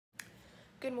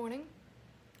Good morning.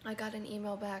 I got an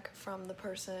email back from the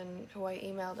person who I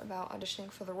emailed about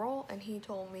auditioning for the role, and he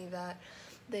told me that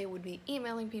they would be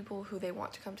emailing people who they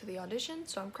want to come to the audition,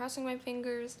 so I'm crossing my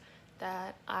fingers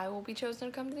that I will be chosen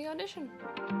to come to the audition.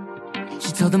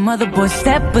 She told the mother boy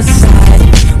step aside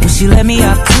when she let me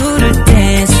up to the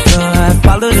dance floor. I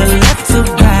followed her left to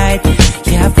right.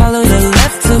 Yeah, I followed her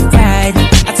left to right.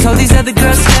 I told these other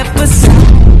girls step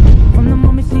aside from the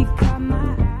moment she caught my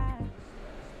eye.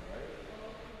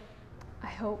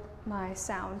 I hope my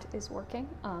sound is working.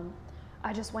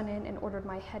 I just went in and ordered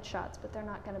my headshots, but they're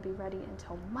not going to be ready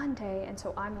until Monday, and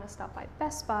so I'm going to stop by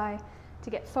Best Buy to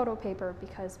get photo paper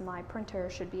because my printer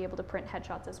should be able to print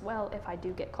headshots as well if I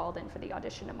do get called in for the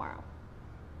audition tomorrow.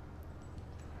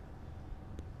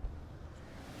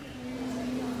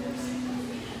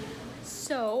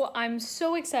 So I'm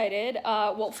so excited.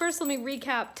 Well, first let me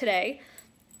recap today.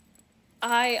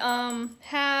 I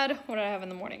had, what did I have in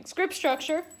the morning? Script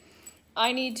structure.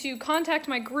 I need to contact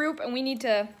my group and we need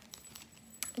to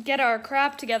get our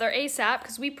crap together ASAP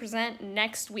because we present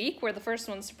next week. We're the first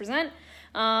ones to present.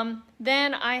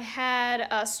 Then I had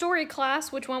a story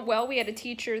class, which went well. We had a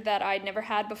teacher that I'd never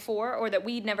had before, or that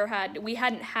we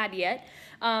hadn't had yet.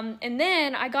 And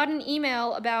then I got an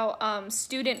email about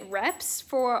student reps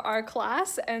for our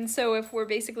class, and so if we're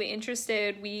basically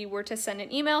interested, we were to send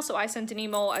an email. So I sent an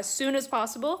email as soon as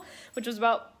possible, which was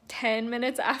about 10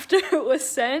 minutes after it was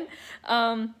sent.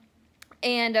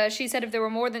 And she said if there were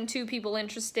more than 2 people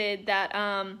interested, that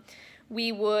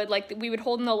we would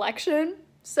hold an election.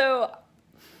 So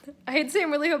I hate to say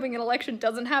I'm really hoping an election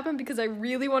doesn't happen because I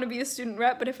really want to be a student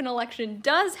rep, but if an election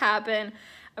does happen,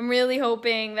 I'm really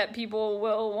hoping that people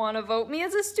will want to vote me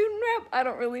as a student rep. I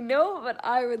don't really know, but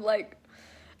I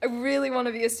really want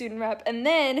to be a student rep. And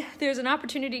then there's an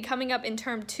opportunity coming up in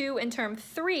term 2 and term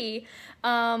 3,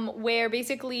 where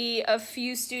basically a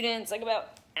few students,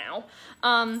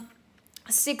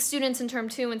 6 students in term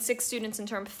 2 and 6 students in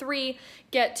term 3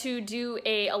 get to do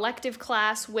a elective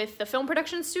class with the film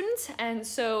production students. And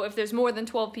so if there's more than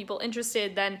 12 people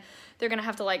interested, then they're gonna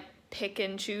have to pick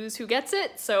and choose who gets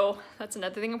it. So that's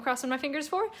another thing I'm crossing my fingers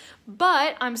for.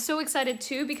 But I'm so excited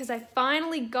too because I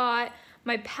finally got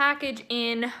my package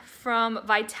in from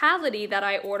Vitality that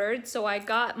I ordered. So I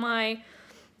got my,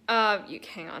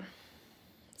 hang on.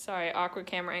 Sorry, awkward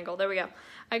camera angle. There we go.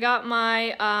 I got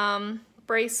my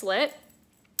bracelet,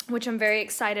 which I'm very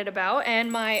excited about,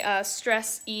 and my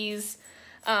Stress Ease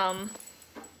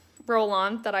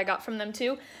roll-on that I got from them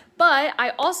too. But I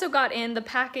also got in the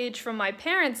package from my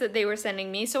parents that they were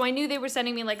sending me, so I knew they were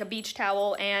sending me a beach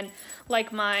towel and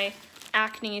my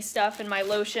acne stuff and my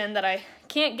lotion that I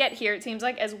can't get here, it seems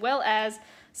like, as well as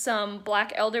some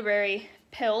black elderberry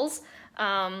pills.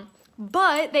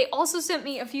 But they also sent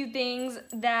me a few things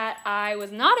that I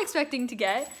was not expecting to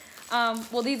get.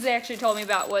 Well, these they actually told me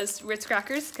about was Ritz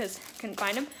crackers because couldn't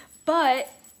find them.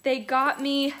 But they got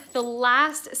me the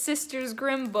last Sisters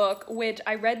Grimm book, which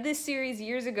I read this series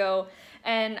years ago.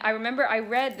 And I remember I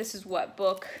read, this is what,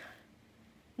 book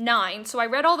 9. So I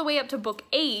read all the way up to book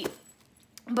 8.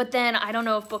 But then I don't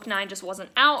know if book 9 just wasn't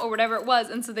out or whatever it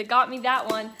was. And so they got me that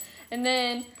one. And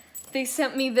then they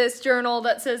sent me this journal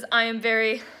that says, I am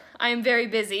very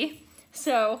busy.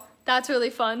 So that's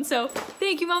really fun. So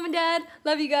thank you, Mom and Dad.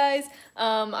 Love you guys.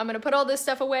 I'm going to put all this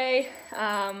stuff away,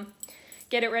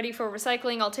 get it ready for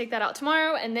recycling. I'll take that out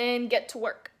tomorrow and then get to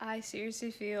work. I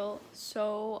seriously feel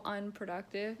so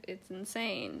unproductive. It's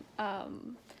insane.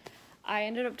 I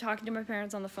ended up talking to my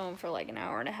parents on the phone for an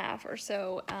hour and a half or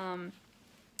so,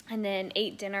 and then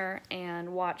ate dinner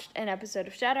and watched an episode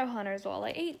of Shadowhunters while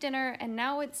I ate dinner, and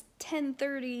now it's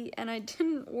 10:30 and I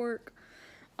didn't work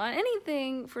on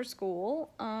anything for school,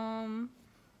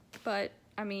 but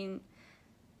I mean,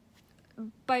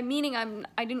 by meaning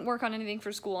I didn't work on anything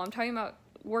for school, I'm talking about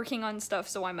working on stuff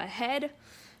so I'm ahead,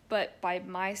 but by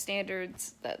my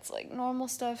standards, that's normal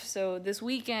stuff. So this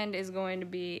weekend is going to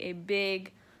be a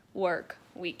big work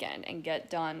weekend and get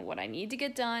done what I need to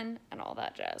get done and all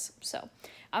that jazz. So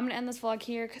I'm gonna end this vlog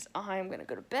here because I'm gonna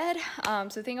go to bed.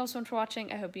 So thank you all so much for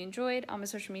watching. I hope you enjoyed. All my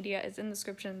social media is in the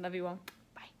description. Love you all.